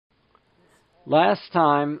Last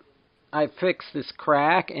time I fixed this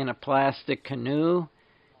crack in a plastic canoe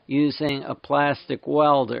using a plastic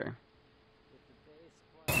welder.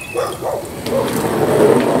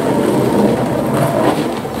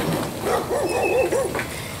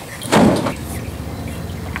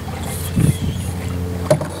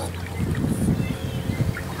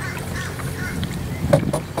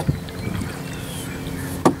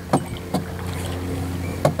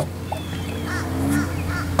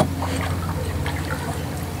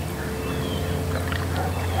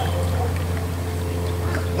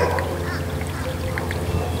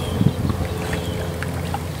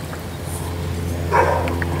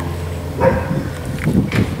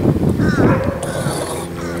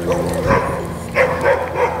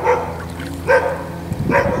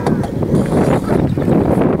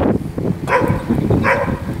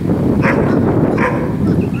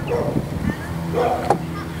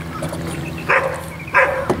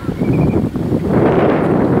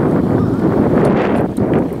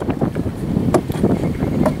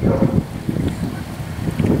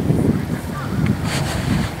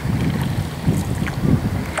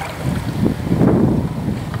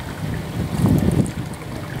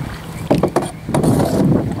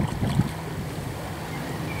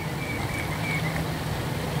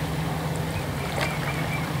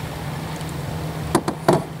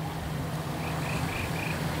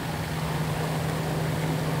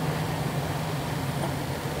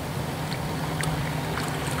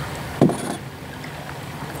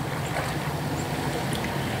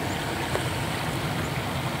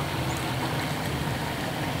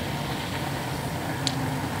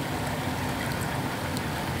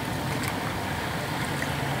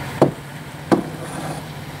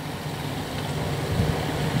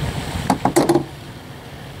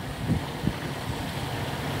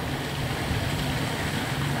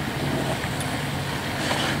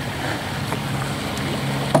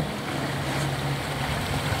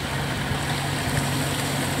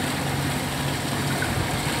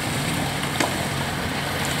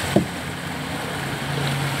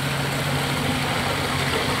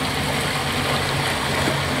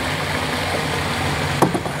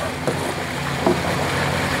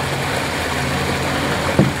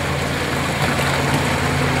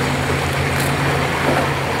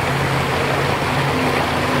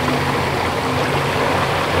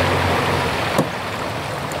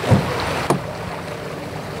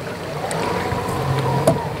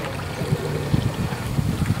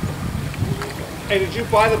 Hey, did you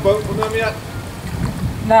buy the boat from them yet?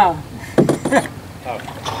 No. Oh.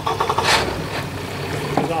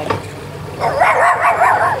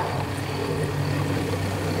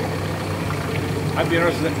 I'd be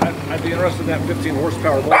interested in that 15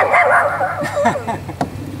 horsepower boat.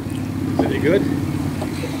 Is it any good?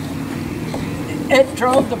 It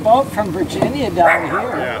drove the boat from Virginia down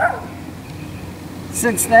here. Yeah.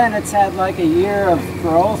 Since then, it's had like a year of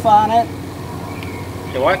growth on it.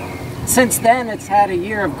 You what? Since then, it's had a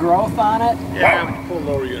year of growth on it. Yeah, we can pull a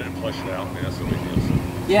lower unit and flush it out. I mean, that's what it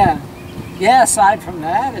is. Yeah. Yeah, aside from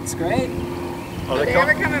that, it's great. Are Are they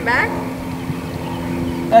ever coming back?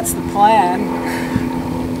 That's the plan.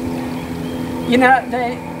 You know,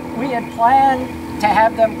 we had planned to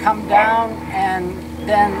have them come down and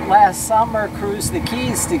then last summer cruise the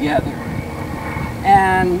Keys together.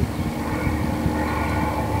 And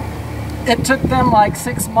it took them like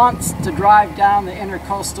 6 months to drive down the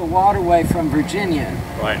intercoastal waterway from Virginia.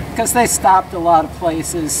 Right. Because they stopped a lot of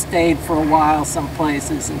places, stayed for a while some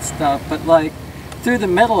places and stuff, but like through the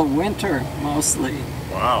middle of winter mostly.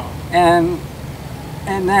 Wow. And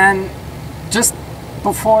then just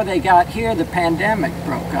before they got here, the pandemic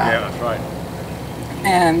broke out. Yeah, that's right.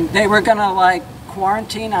 And they were gonna like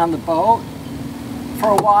quarantine on the boat for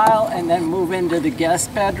a while and then move into the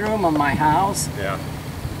guest bedroom of my house. Yeah.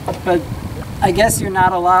 But I guess you're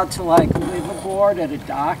not allowed to like live aboard at a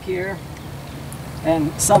dock here.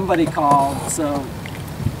 And somebody called, so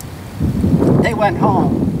they went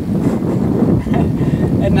home.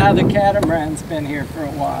 And now the catamaran's been here for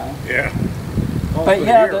a while. Yeah. Oh, But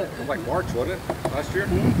yeah, it was like March, wasn't it? Last year?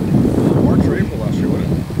 March or April last year,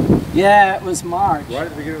 wasn't it? Yeah, it was March. Right at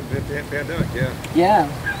the beginning of the pandemic, yeah. Yeah.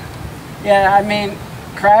 Yeah, I mean,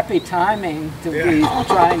 crappy timing to be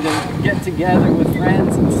trying to get together with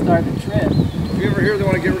friends and start a trip. If you ever hear they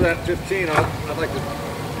want to get rid of that 15, I'd like to...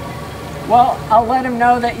 Well, I'll let them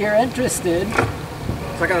know that you're interested.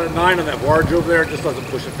 It's like a 9 on that barge over there, it just doesn't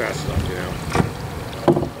push it fast enough, you know.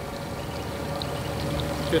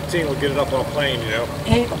 15 will get it up on a plane, you know.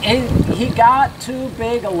 He got 2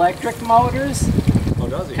 big electric motors. Oh,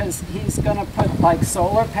 does he? Because he's going to put like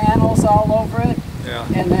solar panels all over it. Yeah.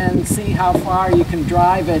 and then see how far you can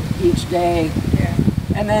drive it each day. Yeah.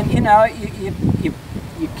 And then,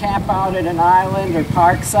 you camp out at an island or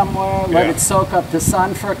park somewhere, let Yeah. it soak up the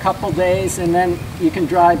sun for a couple days, and then you can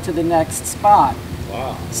drive to the next spot.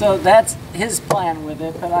 Wow. So that's his plan with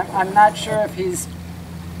it, but I'm not sure if he's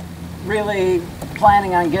really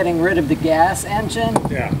planning on getting rid of the gas engine,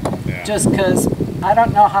 Yeah. Yeah. just because I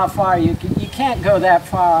don't know how far you can't go that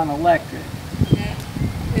far on electric.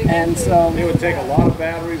 And so, It would take a lot of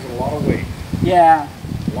batteries and a lot of weight. yeah.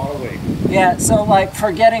 A lot of weight. Yeah, so like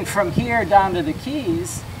for getting from here down to the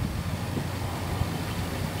Keys,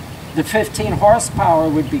 the 15 horsepower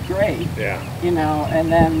would be great, Yeah.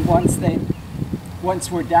 and then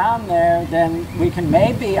once we're down there, then we can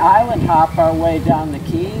maybe island hop our way down the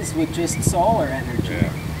Keys with just solar energy. Yeah.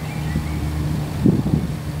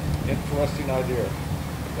 Interesting idea.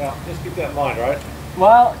 Yeah, just keep that in mind, right?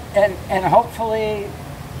 Well, and hopefully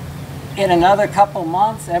in another couple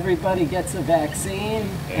months, everybody gets a vaccine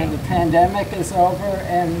and the pandemic is over,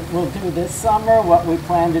 and we'll do this summer what we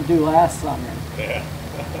planned to do last summer. Yeah.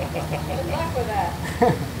 Good luck with that.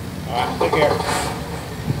 All right, take care.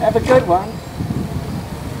 Have a good one.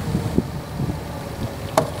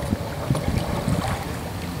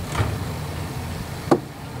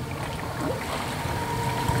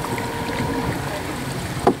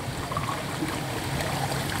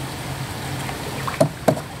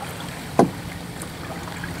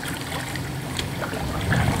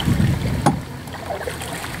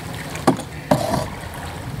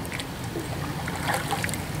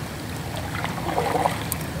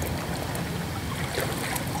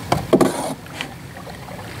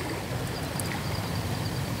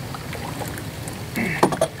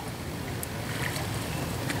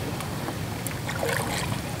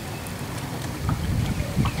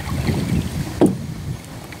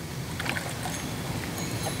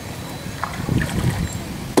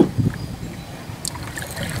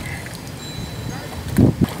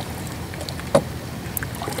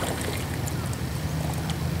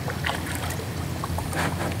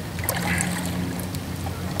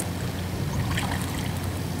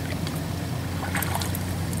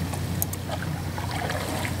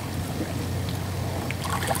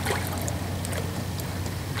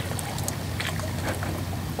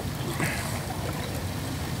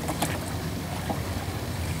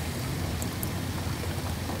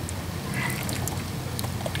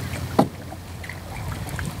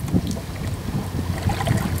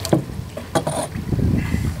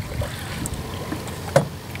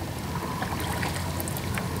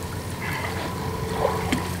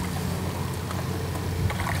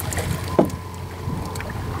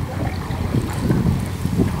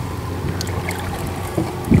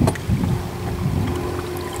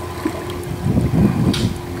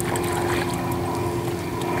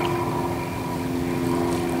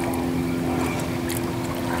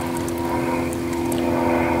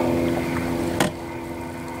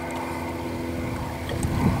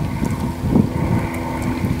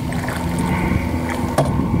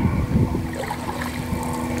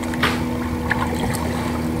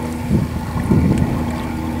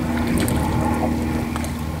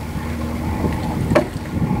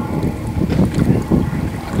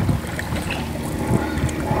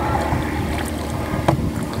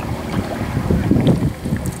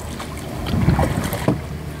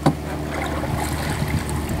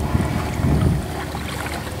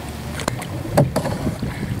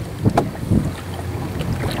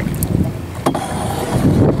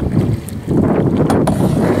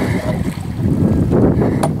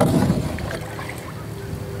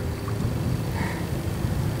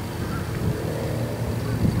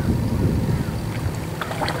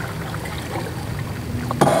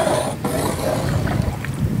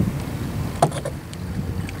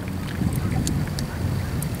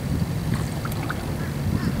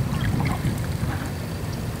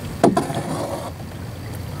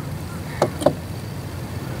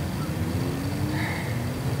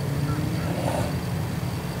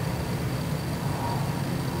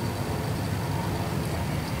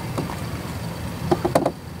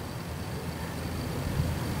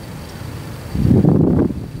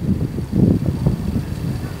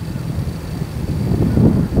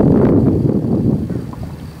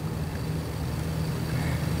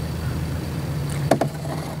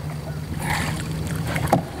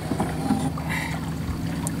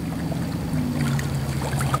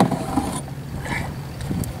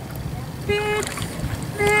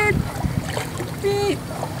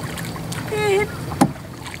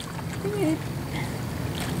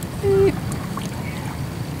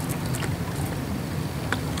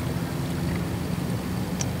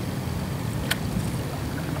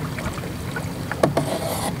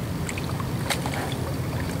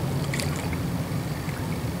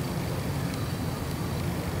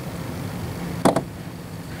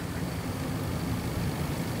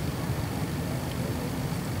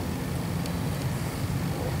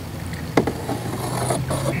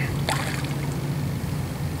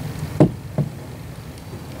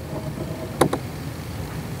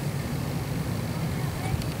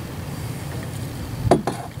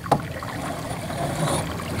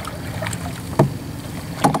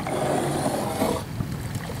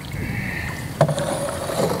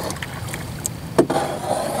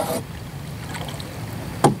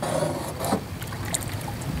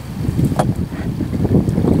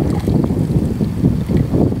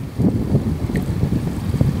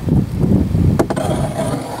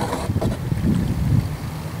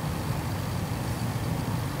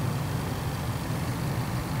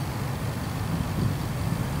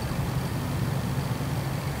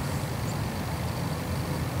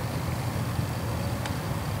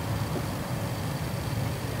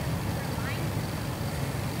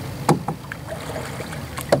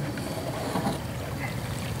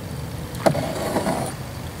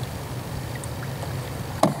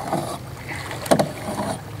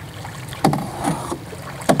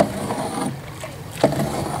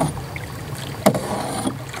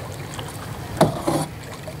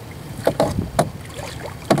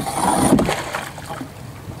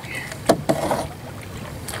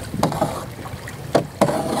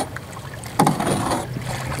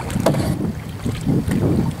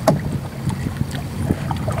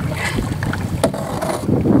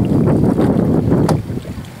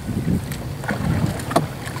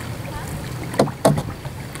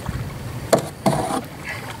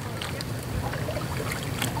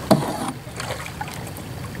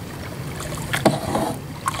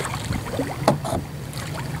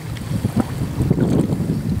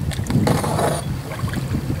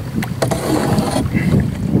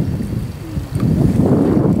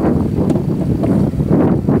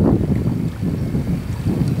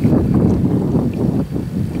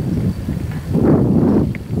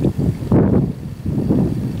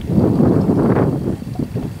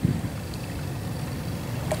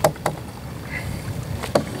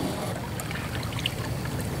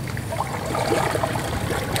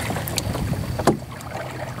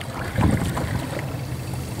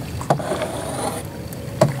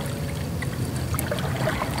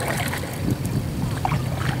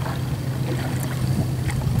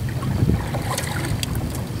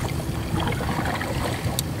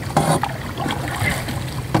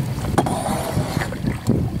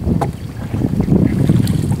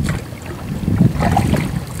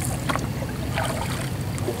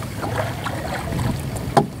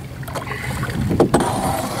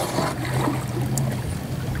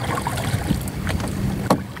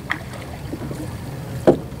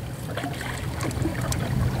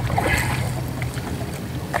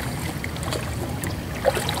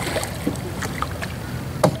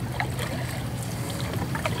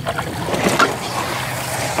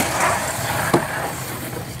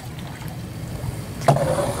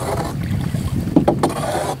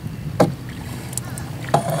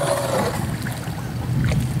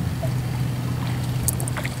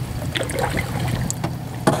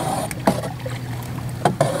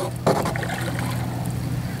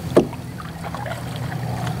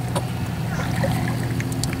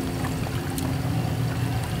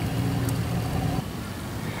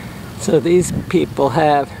 So these people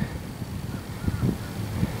have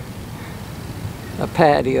a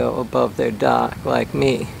patio above their dock like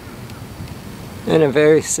me, and a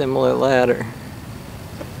very similar ladder.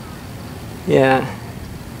 Yeah,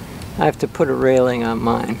 I have to put a railing on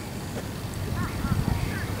mine.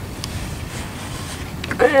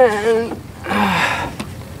 And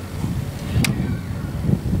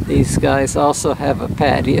these guys also have a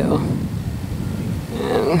patio.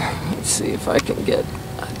 And let's see if I can get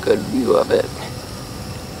a good view of it.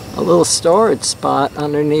 A little storage spot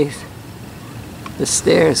underneath the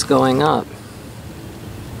stairs going up.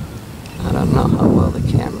 I don't know how well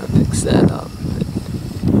the camera picks that up,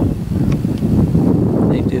 but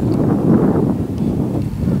they do.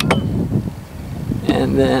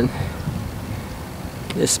 And then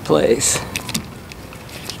this place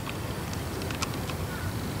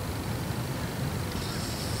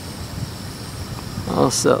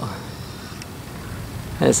also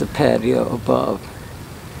has a patio above.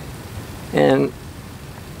 And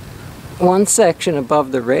one section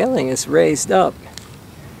above the railing is raised up.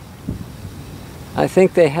 I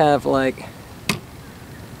think they have like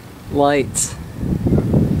lights,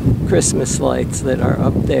 Christmas lights that are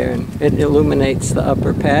up there, and it illuminates the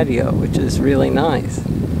upper patio, which is really nice.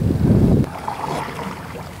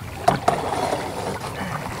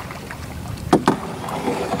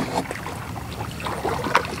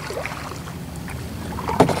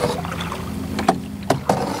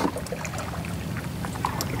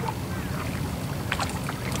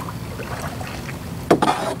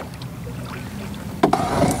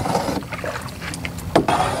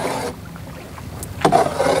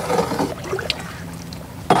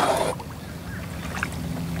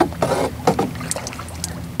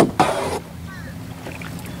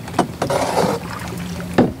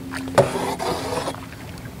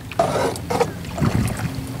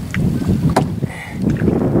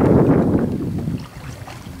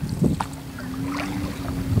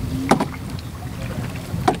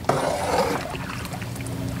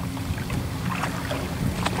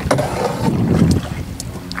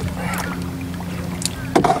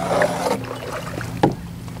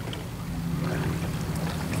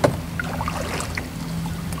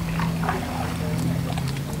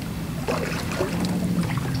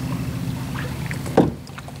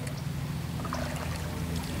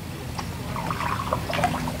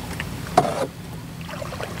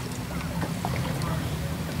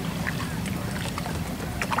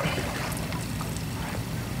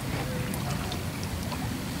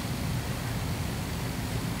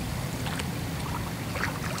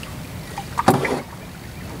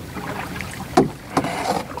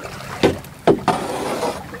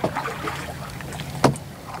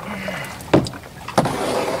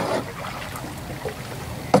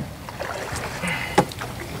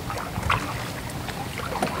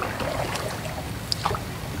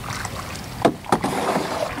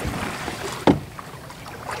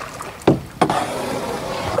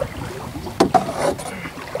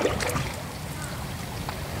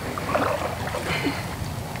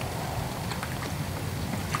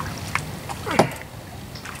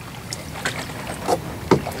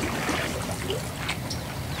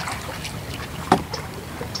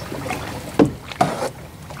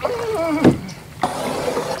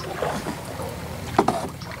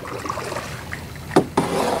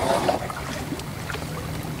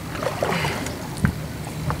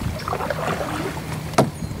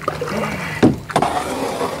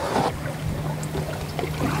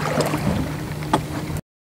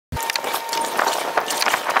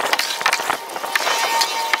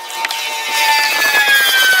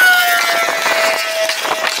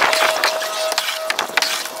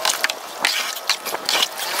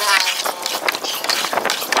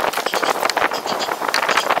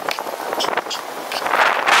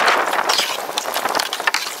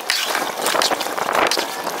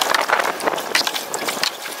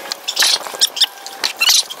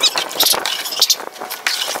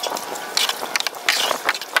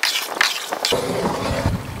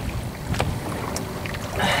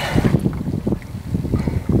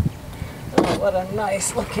 What a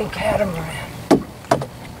nice looking catamaran.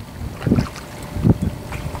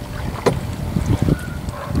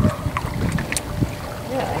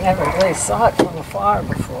 Yeah, I never really saw it from afar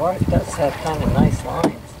before. It does have kind of nice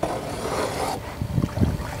lines.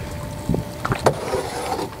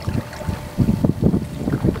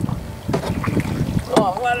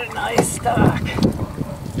 Oh, what a nice dock.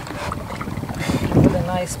 With a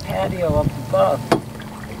nice patio up above.